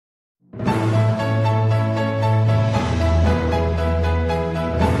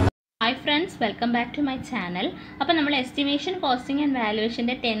friends, welcome back to my channel. അപ്പോൾ നമ്മൾ estimation costing and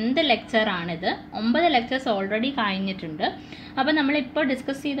വാല്യുവേഷൻ്റെ 10th lecture ആണിത്. 9 lectures already കഴിഞ്ഞിട്ടുണ്ട്. അപ്പോൾ നമ്മളിപ്പോൾ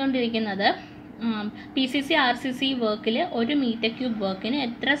ഡിസ്കസ് ചെയ്തുകൊണ്ടിരിക്കുന്നത് PCC RCC വർക്കിൽ ഒരു മീറ്റർ ക്യൂബ് വർക്കിന്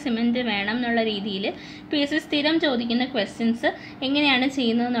എത്ര സിമെൻറ്റ് വേണം എന്നുള്ള രീതിയിൽ PSC സ്ഥിരം ചോദിക്കുന്ന ക്വസ്റ്റ്യൻസ് എങ്ങനെയാണ്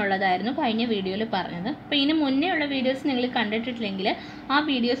ചെയ്യുന്നതെന്നുള്ളതായിരുന്നു കഴിഞ്ഞ വീഡിയോയിൽ പറഞ്ഞത്. അപ്പോൾ ഇതിന് മുന്നേ ഉള്ള വീഡിയോസ് നിങ്ങൾ കണ്ടിട്ടില്ലെങ്കിൽ ആ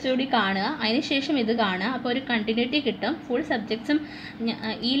വീഡിയോസ് കൂടി കാണുക, അതിനുശേഷം ഇത് കാണുക. അപ്പോൾ ഒരു കണ്ടിന്യൂറ്റി കിട്ടും. ഫുൾ സബ്ജക്ട്സും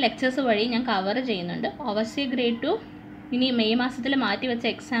ഈ ലെക്ചേഴ്സ് വഴി ഞാൻ കവർ ചെയ്യുന്നുണ്ട്. ഓവർസീ ഗ്രേഡ് 2 ഇനി മെയ് മാസത്തിൽ മാറ്റി വെച്ച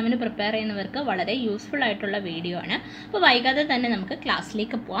എക്സാമിന് പ്രിപ്പയർ ചെയ്യുന്നവർക്ക് വളരെ യൂസ്ഫുൾ ആയിട്ടുള്ള വീഡിയോ ആണ്. അപ്പോൾ വൈകാതെ തന്നെ നമുക്ക്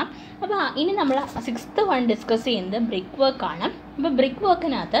ക്ലാസ്സിലേക്ക് പോകാം. അപ്പോൾ ഇനി നമ്മൾ 6th വൺ ഡിസ്കസ് ചെയ്യുന്നത് ബ്രിക്ക് വർക്കാണ്. അപ്പോൾ ബ്രിക്ക്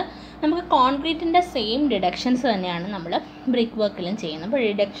വർക്കിനകത്ത് നമുക്ക് കോൺക്രീറ്റിൻ്റെ സെയിം ഡിഡക്ഷൻസ് തന്നെയാണ് നമ്മൾ ബ്രിക്ക് വർക്കിലും ചെയ്യുന്നത്. അപ്പോൾ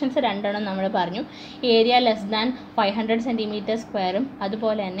ഡിഡക്ഷൻസ് രണ്ടെണ്ണം നമ്മൾ പറഞ്ഞു. ഏരിയ ലെസ് ദാൻ 500 cm²,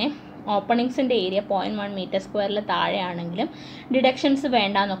 അതുപോലെ തന്നെ ഓപ്പണിങ്സിൻ്റെ ഏരിയ 0.1 m² താഴെയാണെങ്കിലും ഡിഡക്ഷൻസ്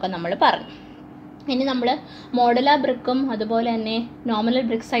വേണ്ട എന്നൊക്കെ നമ്മൾ പറഞ്ഞു. ഇനി നമ്മൾ മോഡുലാർ ബ്രിക്കും അതുപോലെ തന്നെ നോമിനൽ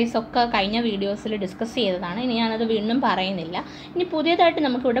ബ്രിക്ക് സൈസൊക്കെ കഴിഞ്ഞ വീഡിയോസിൽ ഡിസ്കസ് ചെയ്തതാണ്. ഇനി ഞാനത് വീണ്ടും പറയുന്നില്ല. ഇനി പുതിയതായിട്ട്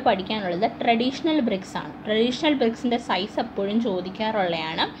നമുക്കിവിടെ പഠിക്കാനുള്ളത് ട്രഡീഷണൽ ബ്രിക്സ് ആണ്. ട്രഡീഷണൽ ബ്രിക്സിൻ്റെ സൈസ് എപ്പോഴും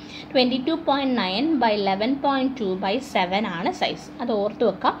ചോദിക്കാറുള്ളതാണ്. 22.9 by 11.2 by 7 ആണ് സൈസ്. അത് ഓർത്ത്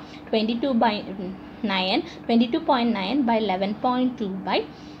വെക്കാം. 22.9 by 11.2 by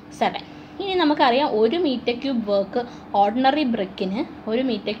 7. ഇനി നമുക്കറിയാം ഒരു മീറ്റർ ക്യൂബ് വർക്ക് ഓർഡിനറി ബ്രിക്കിന് ഒരു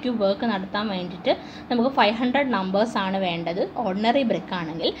മീറ്റർ ക്യൂബ് വർക്ക് നടത്താൻ വേണ്ടിയിട്ട് നമുക്ക് 500 നമ്പേഴ്സാണ് വേണ്ടത് ഓർഡിനറി ബ്രിക്ക്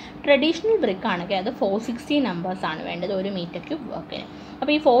ആണെങ്കിൽ. ട്രഡീഷണൽ ബ്രിക്ക് ആണെങ്കിൽ അത് 460 നമ്പേഴ്സാണ് വേണ്ടത് ഒരു മീറ്റർ ക്യൂബ് വർക്കിന്.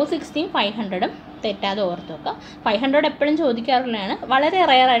 അപ്പോൾ ഈ 460 500 തെറ്റാതെ ഓർത്ത് വെക്കുക. 500 എപ്പോഴും ചോദിക്കാറുള്ളതാണ്. വളരെ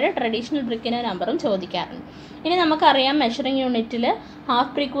റെയറായിട്ട് ട്രഡീഷണൽ ബ്രിക്കിൻ്റെ നമ്പറും ചോദിക്കാറുണ്ട്. ഇനി നമുക്കറിയാം മെഷറിംഗ് യൂണിറ്റിൽ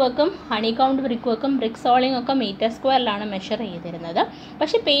ഹാഫ് ബ്രിക്ക് വർക്കും ഹണി കൗണ്ട് ബ്രിക്ക് വർക്കും ബ്രിക്ക് സോളിംഗ് ഒക്കെ m²ലാണ് മെഷർ ചെയ്തിരുന്നത്.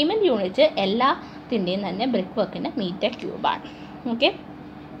 പക്ഷേ പേയ്മെൻറ്റ് യൂണിറ്റ് എല്ലാത്തിൻ്റെയും തന്നെ ബ്രിക്ക് വർക്കിൻ്റെ മീറ്റർ ക്യൂബാണ്. ഓക്കെ,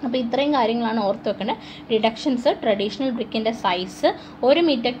 അപ്പോൾ ഇത്രയും കാര്യങ്ങളാണ് ഓർത്ത് വെക്കേണ്ടത്. ഡിഡക്ഷൻസ്, ട്രഡീഷണൽ ബ്രിക്കിൻ്റെ സൈസ്, ഒരു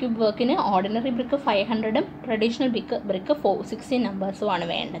മീറ്റർ ക്യൂബ് വർക്കിന് ഓർഡിനറി ബ്രിക്ക് 500ഉം ട്രഡീഷണൽ ബ്രിക്ക് 460 നമ്പേഴ്സുമാണ്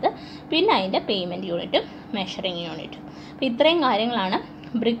വേണ്ടത്. പിന്നെ അതിൻ്റെ പേയ്മെൻറ്റ് യൂണിറ്റും മെഷറിംഗ് യൂണിറ്റും. അപ്പോൾ ഇത്രയും കാര്യങ്ങളാണ്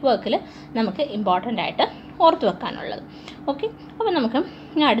ബ്രിക്ക് വർക്കിൽ നമുക്ക് ഇമ്പോർട്ടൻ്റ് ആയിട്ട് ഓർത്ത് വെക്കാനുള്ളത്. ഓക്കെ, അപ്പോൾ നമുക്ക്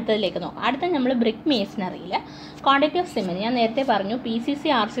ഞാൻ അടുത്തതിലേക്ക് നോക്കാം. അടുത്ത നമ്മൾ ബ്രിക്ക് മേസണറിയിൽ ക്വാണ്ടിറ്റി ഓഫ് സിമെൻറ്റ് ഞാൻ നേരത്തെ പറഞ്ഞു. PCC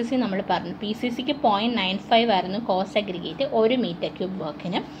RCC നമ്മൾ പറഞ്ഞു. PCCക്ക് 0.95 ആയിരുന്നു കോസ്റ്റ് അഗ്രിഗേറ്റ് ഒരു മീറ്റർ ക്യൂബ്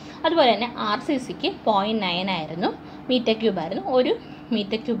വർക്കിന്. അതുപോലെ തന്നെ RCCക്ക് 0.9 ആയിരുന്നു മീറ്റർ ക്യൂബ് ആയിരുന്നു ഒരു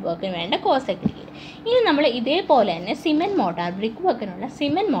മീറ്റർ ക്യൂബ് വർക്കിന് വേണ്ട കോസ്റ്റ് അഗ്രിഗേറ്റ്. ഇനി നമ്മൾ ഇതേപോലെ തന്നെ cement motor brick വർക്കിനുള്ള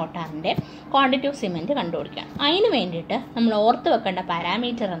cement മോട്ടാറിൻ്റെ quantity of cement കണ്ടുപിടിക്കാം. അതിന് വേണ്ടിയിട്ട് നമ്മൾ ഓർത്ത് വെക്കേണ്ട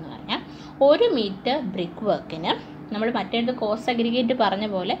പാരാമീറ്റർ എന്ന് പറഞ്ഞാൽ ഒരു മീറ്റർ ബ്രിക്ക് വർക്കിന് നമ്മൾ മറ്റേത് കോസ്റ്റ് അഗ്രിഗേറ്റ് പറഞ്ഞ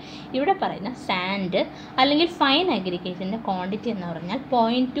പോലെ ഇവിടെ പറയുന്ന സാൻഡ് അല്ലെങ്കിൽ ഫൈൻ അഗ്രിഗേറ്റിൻ്റെ ക്വാണ്ടിറ്റി എന്ന് പറഞ്ഞാൽ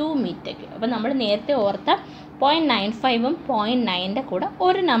 0.2 മീറ്റർ ക്യൂബ്. അപ്പോൾ നമ്മൾ നേരത്തെ ഓർത്ത 0.95ഉം 0.9ൻ്റെ കൂടെ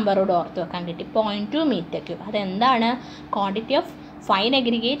ഒരു നമ്പറോട് ഓർത്ത് വെക്കാൻ കിട്ടി 0.2 മീറ്റർ ക്യൂബ്. അതെന്താണ്? ക്വാണ്ടിറ്റി ഓഫ് ഫൈൻ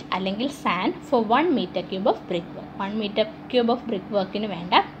അഗ്രിഗേറ്റ് അല്ലെങ്കിൽ sand four 1 metre cube of brick work. 1 metre cube of brick വർക്കിന്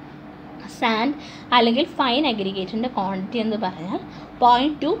വേണ്ട സാൻഡ് അല്ലെങ്കിൽ ഫൈൻ അഗ്രിഗേറ്റിൻ്റെ ക്വാണ്ടിറ്റി എന്ന് പറഞ്ഞാൽ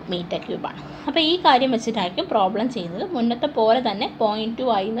 0.2 മീറ്റർ ക്യൂബാണ്. അപ്പോൾ ഈ കാര്യം വെച്ചിട്ടായിരിക്കും പ്രോബ്ലം ചെയ്യുന്നത്. മുന്നത്തെ പോലെ തന്നെ 0.2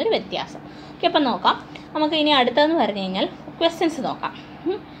 ആയിരുന്നൊരു വ്യത്യാസം. ഓക്കെ, അപ്പം നോക്കാം. നമുക്ക് ഇനി അടുത്തതെന്ന് പറഞ്ഞു കഴിഞ്ഞാൽ ക്വസ്റ്റ്യൻസ് നോക്കാം.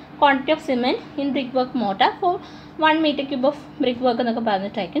 Quantity of cement in brick work motor four 1 metre cube of brick work എന്നൊക്കെ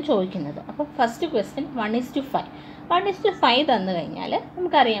പറഞ്ഞിട്ടായിരിക്കും ചോദിക്കുന്നത്. അപ്പോൾ ഫസ്റ്റ് ക്വസ്റ്റ്യൻ 1:5. 1:5 തന്നു കഴിഞ്ഞാൽ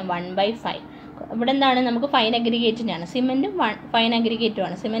നമുക്കറിയാം 1/5. ഇവിടെ എന്താണ്? നമുക്ക് fine അഗ്രിഗേറ്റിൻ്റെയാണ്. സിമെൻറ്റും fine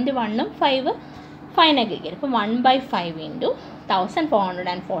അഗ്രിഗേറ്റുമാണ്. Cement 1ഉം 5 fine aggregate. അപ്പോൾ 1/5 ഇൻറ്റു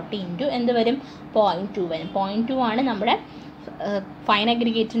 1440 ഇൻറ്റു എന്ത് വരും? 0.2 വരും. 0.2 ആണ് നമ്മുടെ ഫൈൻ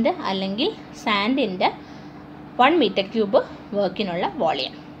അഗ്രിഗേറ്റിൻ്റെ അല്ലെങ്കിൽ സാൻഡിൻ്റെ 1 മീറ്റർ ക്യൂബ് വർക്കിനുള്ള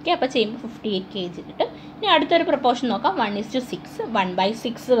വോളിയം. ഓക്കെ, അപ്പോൾ ചെയ്യുമ്പോൾ 58 kg കിട്ടും. ഇനി അടുത്തൊരു പ്രൊപ്പോർഷൻ നോക്കാം. 1:6.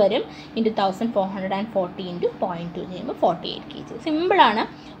 1/6 വരും ഇൻറ്റു 1440 ഇൻറ്റു 0.2 ചെയ്യുമ്പോൾ 48 kg. സിമ്പിളാണ്.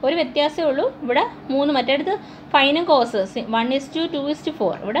 ഒരു വ്യത്യാസമേ ഉള്ളൂ. ഇവിടെ 3 മറ്റേടത്ത് ഫൈനും കോസ് 1:2,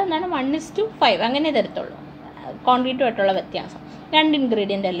 2:4. ഇവിടെ എന്താണ് 1:5 അങ്ങനെ തരത്തുള്ളൂ. കോൺക്രീറ്റുമായിട്ടുള്ള വ്യത്യാസം 2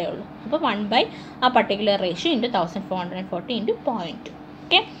 ഇൻഗ്രീഡിയൻ്റ് അല്ലേ ഉള്ളൂ. അപ്പോൾ 1 ആ particular ratio into 1440 into 0.2.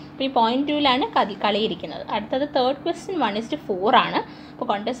 Okay, അപ്പോൾ ഈ 0.2ലാണ് കളിയിരിക്കുന്നത്. അടുത്തത് തേർഡ് ക്വസ്റ്റ്യൻ 1:4 ആണ്. അപ്പോൾ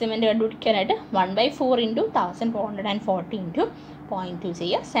ക്വാണ്ടിറ്റി സിമെൻറ്റ് കണ്ടുപിടിക്കാനായിട്ട് 1/4 ഇൻറ്റു 1440 ഇൻറ്റു 0.2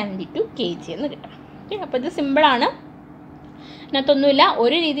 ചെയ്യുക 72 kg എന്ന് കിട്ടും. ഓക്കെ, അപ്പോൾ ഇത് സിമ്പിളാണ്. ഇതിനകത്തൊന്നുമില്ല.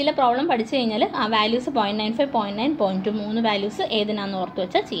 ഒരു രീതിയിലെ പ്രോബ്ലം പഠിച്ചു കഴിഞ്ഞാൽ ആ വാല്യൂസ് 0.95, 0.9, 0.2 3 വാല്യൂസ് ഏതിനാണെന്ന് ഓർത്ത്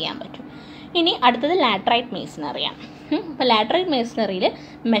വെച്ചാൽ ചെയ്യാൻ പറ്റും. ഇനി അടുത്തത് ലാറ്ററൈറ്റ് മേസണറിയാണ്. അപ്പോൾ ലാറ്ററൈറ്റ് മേസണറിയിൽ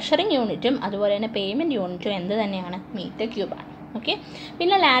മെഷറിംഗ് യൂണിറ്റും അതുപോലെ തന്നെ പേയ്മെൻറ്റ് യൂണിറ്റും എന്ത് തന്നെയാണ്? മീറ്റർ ക്യൂബാണ്. ഓക്കെ,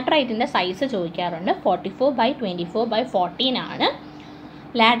 പിന്നെ ലാറ്ററൈറ്റിൻ്റെ സൈസ് ചോദിക്കാറുണ്ട്. 44/24/14 ആണ്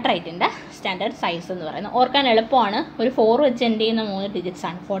ലാറ്ററൈറ്റിൻ്റെ സ്റ്റാൻഡേർഡ് സൈസ് എന്ന് പറയുന്നത്. ഓർക്കാൻ എളുപ്പമാണ്. ഒരു 4 വെച്ച് എൻഡ് ചെയ്യുന്ന 3 ഡിജിറ്റ്സ്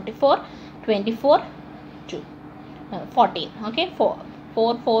ആണ്. 44, 24, 14. ഓക്കെ,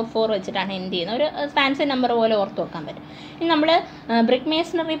 4 വെച്ചിട്ടാണ് എൻഡ് ചെയ്യുന്നത്. ഒരു ഫാൻസി നമ്പർ പോലെ ഓർത്ത് വെക്കാൻ പറ്റും. ഇനി നമ്മൾ ബ്രിക്ക്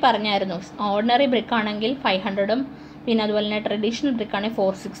മേസണറി പറഞ്ഞായിരുന്നു. ഓർഡിനറി ബ്രിക്ക് ആണെങ്കിൽ 500ഉം പിന്നെ അതുപോലെ തന്നെ ട്രഡീഷണൽ ബ്രിക്ക് ആണെങ്കിൽ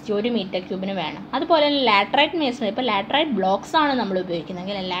 460 1 മീറ്റർ ക്യൂബിന് വേണം. അതുപോലെ തന്നെ ലാറ്ററൈറ്റ് മേസണറി, ഇപ്പോൾ ലാറ്ററൈറ്റ് ബ്ലോക്സ് ആണ് നമ്മൾ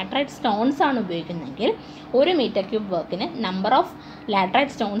ഉപയോഗിക്കുന്നതെങ്കിൽ, ലാറ്ററൈറ്റ് സ്റ്റോൺസ് ആണ് ഉപയോഗിക്കുന്നതെങ്കിൽ 1 മീറ്റർ ക്യൂബ് വർക്കിന് നമ്പർ ഓഫ്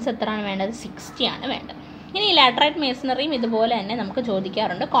ലാറ്ററൈറ്റ് സ്റ്റോൺസ് എത്രയാണ് വേണ്ടത്? 60 ആണ് വേണ്ടത്. ഇനി ഈ ലാറ്ററൈറ്റ് മേസണറിയും ഇതുപോലെ തന്നെ നമുക്ക്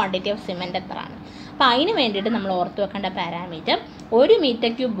ചോദിക്കാറുണ്ട് ക്വാണ്ടിറ്റി ഓഫ് സിമെൻറ്റ് എത്രയാണ്. അപ്പോൾ അതിന് വേണ്ടിയിട്ട് നമ്മൾ ഓർത്ത് വെക്കേണ്ട പാരാമീറ്റർ 1 മീറ്റർ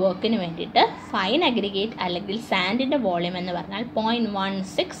ക്യൂബ് വർക്കിന് വേണ്ടിയിട്ട് ഫൈൻ അഗ്രിഗേറ്റ് അല്ലെങ്കിൽ സാൻഡിൻ്റെ വോളിയം എന്ന് പറഞ്ഞാൽ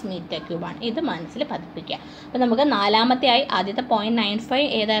 0.16 മീറ്റർ ക്യൂബാണ്. ഇത് മനസ്സിൽ പതിപ്പിക്കുക. അപ്പോൾ നമുക്ക് നാലാമത്തെയായി ആദ്യത്തെ 0.95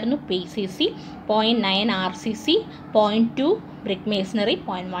 ഏതായിരുന്നു? PCC, 0.9 RCC, 0.2 brick masonry,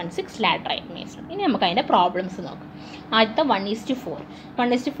 0.16 laterite masonry. ഇനി നമുക്ക് അതിൻ്റെ പ്രോബ്ലംസ് നോക്കാം. ആദ്യത്തെ 1:4.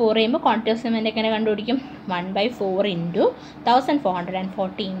 1:4 ചെയ്യുമ്പോൾ ക്വാണ്ടിറ്റി ഓഫ് സിമെൻറ്റ് എങ്ങനെ കണ്ടുപിടിക്കും? 1/4 ഇൻറ്റു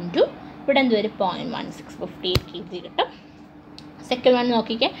 1440 ഇൻറ്റു ഇവിടെ എന്ത് വരും? 0.16 58 kg കിട്ടും. സെക്കൻഡ് വൺ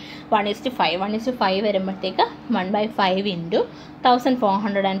നോക്കിക്കേ, 1:5. 1:5 വരുമ്പോഴത്തേക്ക് 1/5 ഇൻറ്റു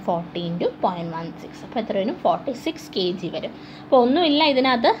 1440 ഇൻറ്റു 0.16. അപ്പോൾ എത്ര വരും? 46 kg വരും. അപ്പോൾ ഒന്നുമില്ല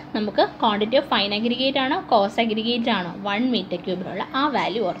ഇതിനകത്ത്. നമുക്ക് ക്വാണ്ടിറ്റി ഓഫ് ഫൈൻ അഗ്രിഗേറ്റ് ആണോ കോസ് അഗ്രിഗേറ്റ് ആണോ 1 മീറ്റർ ക്യൂബിനുള്ള ആ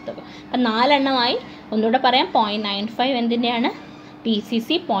വാല്യൂ ഓർത്തുക. അപ്പം 4 എണ്ണമായി. ഒന്നുകൂടെ പറയാം. 0.95 എന്തിൻ്റെയാണ്? PCC,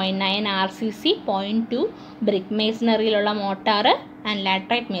 0.9 RCC, 0.2 brick മേസണറിയിലുള്ള motor and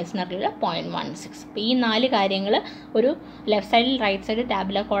laterite മേസണറിയിലുള്ള 0.16. അപ്പോൾ ഈ 4 കാര്യങ്ങൾ ഒരു ലെഫ്റ്റ് സൈഡിൽ റൈറ്റ് സൈഡിൽ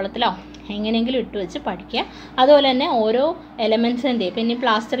ടാബുലർ കോളത്തിലോ എങ്ങനെയെങ്കിലും ഇട്ട് വെച്ച് പഠിക്കുക. അതുപോലെ തന്നെ ഓരോ എലമെൻറ്റ്സിൻ്റെ പിന്നെ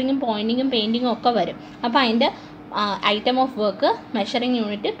പ്ലാസ്റ്ററിങ്ങും പോയിൻറ്റിങ്ങും പെയിൻറ്റിങ്ങും ഒക്കെ വരും. അപ്പോൾ അതിൻ്റെ item of work, measuring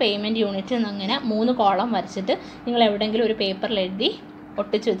unit, payment unit എന്നങ്ങനെ 3 കോളം വരച്ചിട്ട് നിങ്ങൾ എവിടെയെങ്കിലും ഒരു പേപ്പറിൽ എഴുതി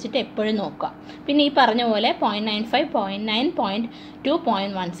ഒട്ടിച്ച് വെച്ചിട്ട് എപ്പോഴും നോക്കുക. പിന്നെ ഈ പറഞ്ഞ പോലെ 0.95, 0.9, 0.2,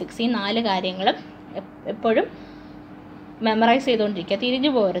 0.16 ഈ 4 കാര്യങ്ങളും എപ്പോഴും മെമ്മറൈസ് ചെയ്തുകൊണ്ടിരിക്കുക. തിരിഞ്ഞു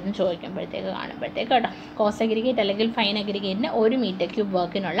പോകരുതെന്ന് ചോദിക്കുമ്പോഴത്തേക്ക് കാണുമ്പോഴത്തേക്ക് കേട്ടോ. കോസ് അഗ്രിഗേറ്റ് അല്ലെങ്കിൽ ഫൈൻ അഗ്രിഗേറ്റിന് 1 മീറ്റർ ക്യൂബ്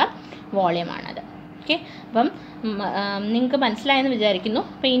വർക്കിനുള്ള വോളിയമാണത്. ഓക്കെ, അപ്പം നിങ്ങൾക്ക് മനസ്സിലായെന്ന് വിചാരിക്കുന്നു.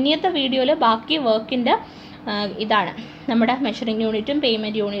 അപ്പോൾ ഇനിയത്തെ വീഡിയോയിൽ ബാക്കി വർക്കിൻ്റെ ഇതാണ് നമ്മുടെ മെഷറിംഗ് യൂണിറ്റും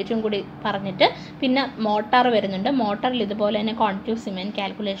പേയ്മെൻറ്റ് യൂണിറ്റും കൂടി പറഞ്ഞിട്ട് പിന്നെ മോട്ടാർ വരുന്നുണ്ട്. മോട്ടറിൽ ഇതുപോലെ തന്നെ quantity of cement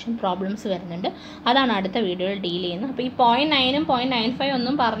calculation problems വരുന്നുണ്ട്. അതാണ് അടുത്ത വീഡിയോയിൽ ഡീൽ ചെയ്യുന്നത്. അപ്പോൾ ഈ 0.9ഉം 0.95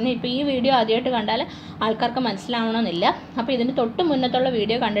 ഒന്നും പറഞ്ഞ് ഇപ്പോൾ ഈ വീഡിയോ ആദ്യമായിട്ട് കണ്ടാൽ ആൾക്കാർക്ക് മനസ്സിലാവണമെന്നില്ല. അപ്പോൾ ഇതിന് തൊട്ട് മുന്നത്തുള്ള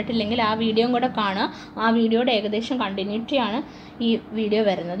വീഡിയോ കണ്ടിട്ടില്ലെങ്കിൽ ആ വീഡിയോയും കൂടെ കാണുക. ആ വീഡിയോയുടെ ഏകദേശം കണ്ടിന്യൂറ്റിയാണ് ഈ വീഡിയോ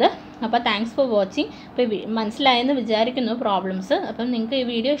വരുന്നത്. അപ്പോൾ താങ്ക്സ് ഫോർ വാച്ചിങ്. ഇപ്പോൾ മനസ്സിലായെന്ന് വിചാരിക്കുന്നു പ്രോബ്ലംസ്. അപ്പം നിങ്ങൾക്ക് ഈ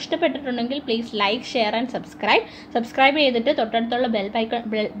വീഡിയോ ഇഷ്ടപ്പെട്ടിട്ടുണ്ടെങ്കിൽ please like, share and subscribe ചെയ്തിട്ട് തൊട്ടടുത്തുള്ള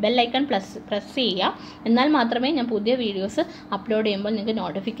ബെൽ ഐക്കൺ പ്രസ് ചെയ്യുക. എന്നാൽ മാത്രമേ ഞാൻ പുതിയ വീഡിയോസ് അപ്ലോഡ് ചെയ്യുമ്പോൾ നിങ്ങൾക്ക്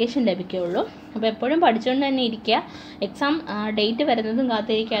നോട്ടിഫിക്കേഷൻ ലഭിക്കുകയുള്ളൂ. അപ്പോൾ എപ്പോഴും പഠിച്ചുകൊണ്ട് തന്നെ ഇരിക്കുക. എക്സാം ഡേറ്റ് വരുന്നതും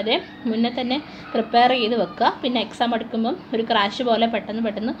കാത്തിരിക്കാതെ മുന്നേ തന്നെ പ്രിപ്പയർ ചെയ്ത് വെക്കുക. പിന്നെ എക്സാം എടുക്കുമ്പം ഒരു ക്രാഷ് പോലെ പെട്ടെന്ന്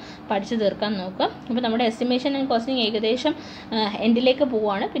പഠിച്ച് തീർക്കാൻ നോക്കുക. അപ്പോൾ നമ്മുടെ എസ്റ്റിമേഷൻ ആൻഡ് കോസ്റ്റിംഗ് ഏകദേശം എൻഡിലേക്ക്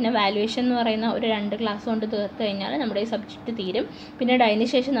പോവുകയാണ്. പിന്നെ വാല്യുവേഷൻ എന്ന് പറയുന്ന ഒരു 2 ക്ലാസ് കൊണ്ട് തീർത്ത് കഴിഞ്ഞാൽ നമ്മുടെ ഈ സബ്ജക്റ്റ് തീരും. പിന്നീട് അതിന്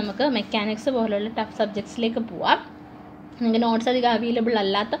ശേഷം നമുക്ക് മെക്കാനിക്സ് പോലുള്ള ടഫ് സബ്ജക്ട്സിലേക്ക് പോവാം. നിങ്ങൾക്ക് നോട്ട്സ് അധികം അവൈലബിൾ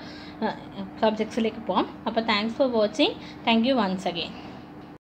അല്ലാത്ത സബ്ജക്ട്സിലേക്ക് പോകാം. അപ്പോൾ thanks for watching. Thank you once again.